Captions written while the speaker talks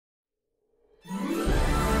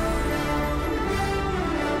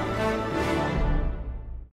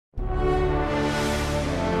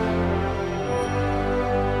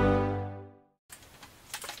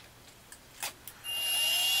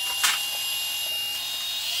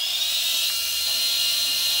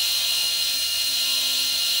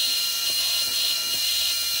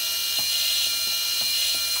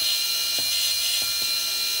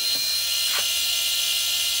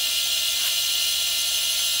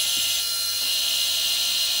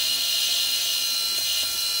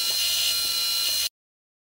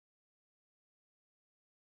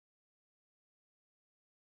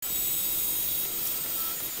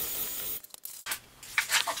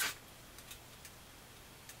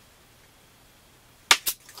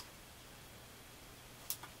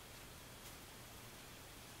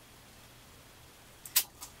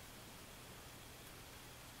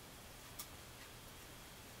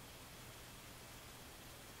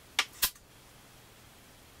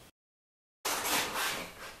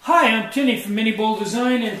Hi, I'm Tinny from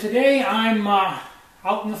minibulldesign, and today I'm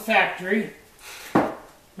out in the factory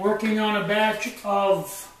working on a batch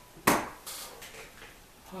of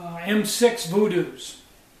M6 Voodoos.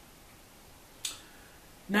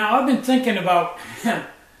 Now, I've been thinking about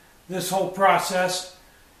this whole process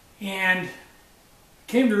and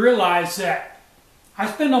came to realize that I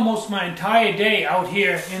spend almost my entire day out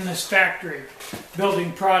here in this factory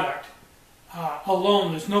building product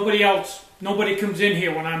alone. There's nobody else. Nobody comes in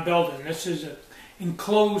here when I'm building. This is an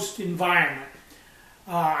enclosed environment.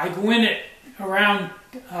 I go in at around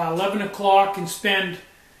 11 o'clock and spend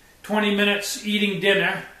 20 minutes eating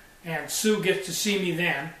dinner, and Sue gets to see me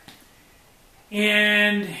then.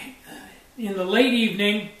 And in the late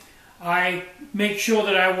evening, I make sure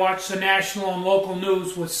that I watch the national and local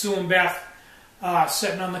news with Sue and Beth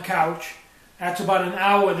sitting on the couch. That's about an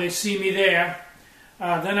hour they see me there.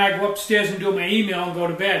 Then I go upstairs and do my email and go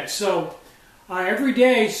to bed. So every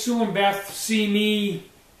day, Sue and Beth see me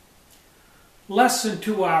less than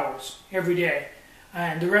 2 hours every day,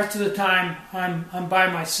 and the rest of the time I'm by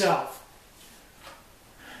myself.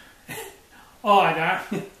 Odd, huh?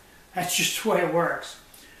 That's just the way it works.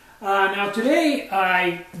 Now today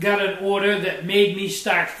I got an order that made me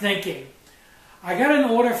start thinking. I got an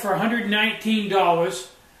order for $119,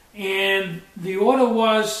 and the order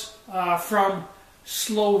was from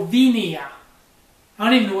Slovenia. I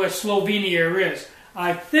don't even know where Slovenia is.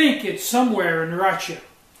 I think it's somewhere in Russia.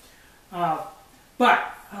 But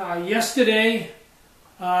yesterday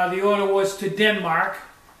the order was to Denmark,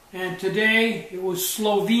 and today it was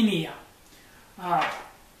Slovenia. I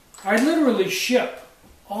literally ship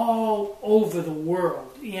all over the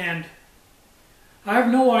world, and I have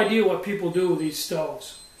no idea what people do with these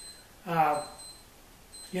stoves.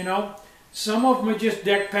 You know, some of them are just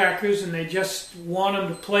deck packers and they just want them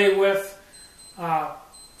to play with on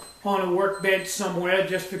a workbench somewhere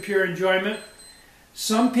just for pure enjoyment.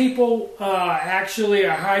 Some people actually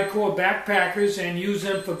are hardcore backpackers and use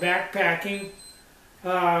them for backpacking.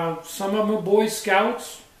 Some of them are Boy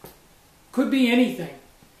Scouts. Could be anything.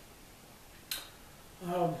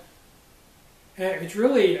 It's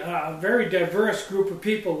really a very diverse group of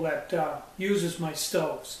people that uses my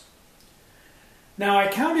stoves. Now, I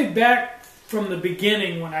counted back from the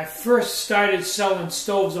beginning when I first started selling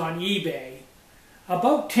stoves on eBay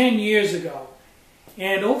about 10 years ago.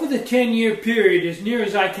 And over the 10-year period, as near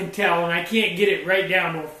as I can tell, and I can't get it right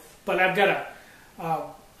down, but I've got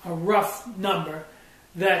a rough number,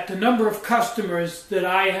 that the number of customers that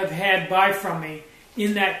I have had buy from me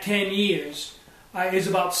in that 10 years is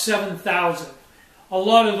about 7,000. A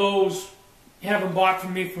lot of those haven't bought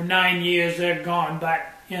from me for 9 years, they're gone, but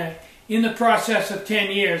in the process of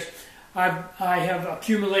 10 years, I have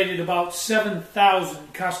accumulated about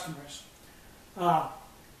 7,000 customers.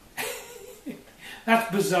 That's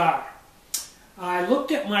bizarre. I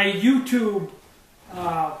looked at my YouTube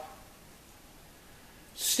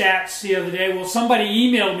stats the other day. Well, somebody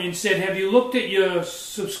emailed me and said, have you looked at your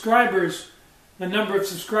subscribers, the number of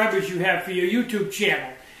subscribers you have for your YouTube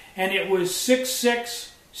channel? And it was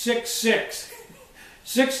 6666.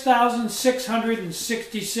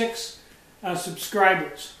 6,666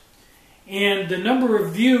 subscribers. And the number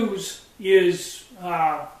of views is,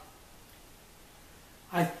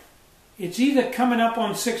 it's either coming up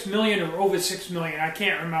on 6 million or over 6 million. I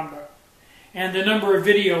can't remember. And the number of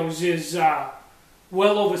videos is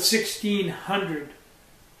well over 1,600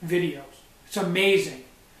 videos. It's amazing.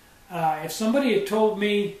 If somebody had told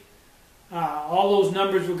me all those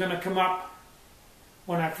numbers were going to come up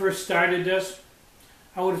when I first started this,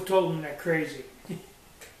 I would have told them they're crazy.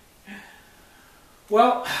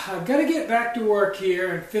 Well, I've got to get back to work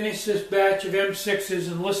here and finish this batch of M6s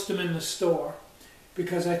and list them in the store,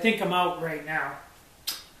 because I think I'm out right now.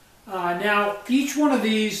 Now, each one of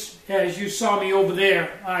these, as you saw me over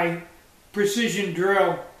there, I precision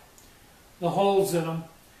drill the holes in them,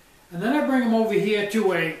 and then I bring them over here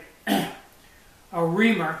to a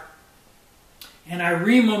reamer, and I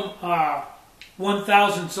ream them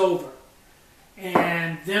 1/1000ths over.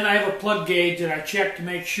 And then I have a plug gauge that I check to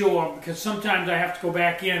make sure, because sometimes I have to go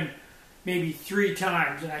back in maybe 3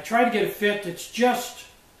 times. And I try to get a fit that's just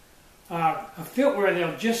a fit where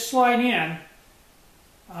they'll just slide in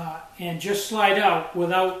and just slide out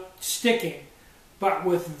without sticking, but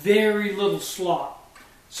with very little slop.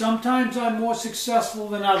 Sometimes I'm more successful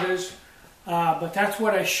than others, but that's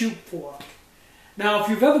what I shoot for. Now, if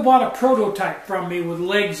you've ever bought a prototype from me with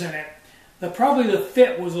legs in it, probably the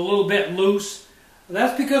fit was a little bit loose.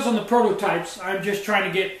 That's because on the prototypes, I'm just trying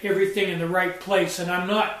to get everything in the right place, and I'm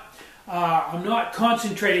not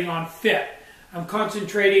concentrating on fit. I'm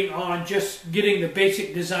concentrating on just getting the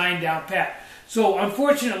basic design down pat. So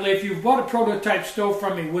unfortunately, if you've bought a prototype stove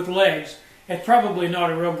from me with legs, it's probably not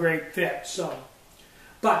a real great fit. So,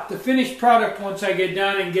 but the finished product, once I get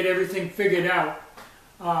done and get everything figured out,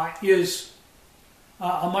 is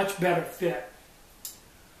a much better fit.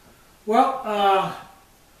 Well,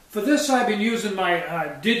 for this I've been using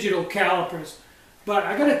my digital calipers, but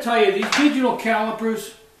I got to tell you, these digital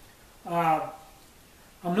calipers, I'm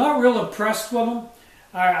not real impressed with them.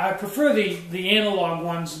 I prefer the analog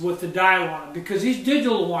ones with the dial on them, because these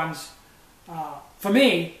digital ones, for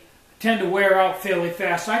me, tend to wear out fairly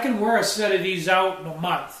fast. I can wear a set of these out in a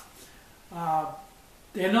month.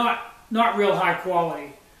 They're not real high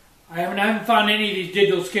quality. I haven't found any of these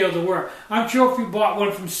digital scales that work. I'm sure if you bought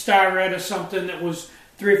one from Starrett or something that was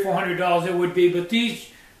 $300 or $400, it would be. But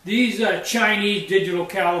these Chinese digital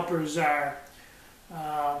calipers are,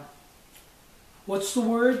 what's the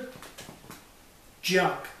word?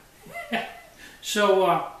 Junk. So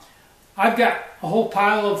I've got a whole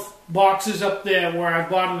pile of boxes up there where I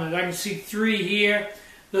bought them. I can see 3 here.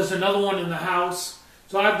 There's another one in the house.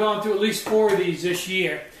 So I've gone through at least 4 of these this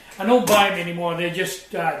year. I don't buy them anymore. They're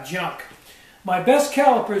just junk. My best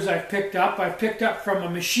calipers I've picked up from a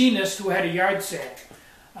machinist who had a yard sale.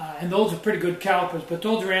 And those are pretty good calipers, but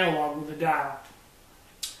those are analog with a dial.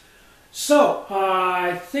 So,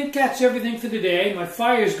 I think that's everything for today. My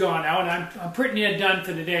fire's gone out. I'm pretty near done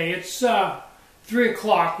for today. It's 3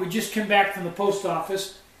 o'clock. We just came back from the post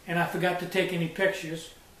office, and I forgot to take any pictures.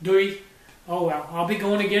 Oh well, I'll be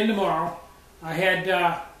going again tomorrow. I had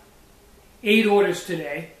 8 orders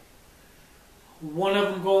today. One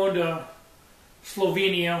of them going to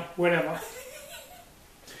Slovenia, whatever.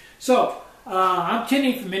 So, I'm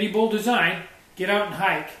Tinny from minibulldesign. Get out and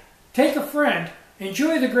hike. Take a friend.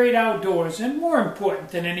 Enjoy the great outdoors. And more important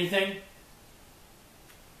than anything,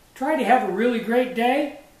 try to have a really great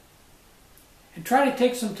day. And try to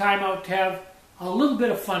take some time out to have a little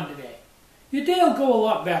bit of fun today. Your day will go a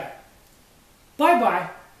lot better. Bye-bye.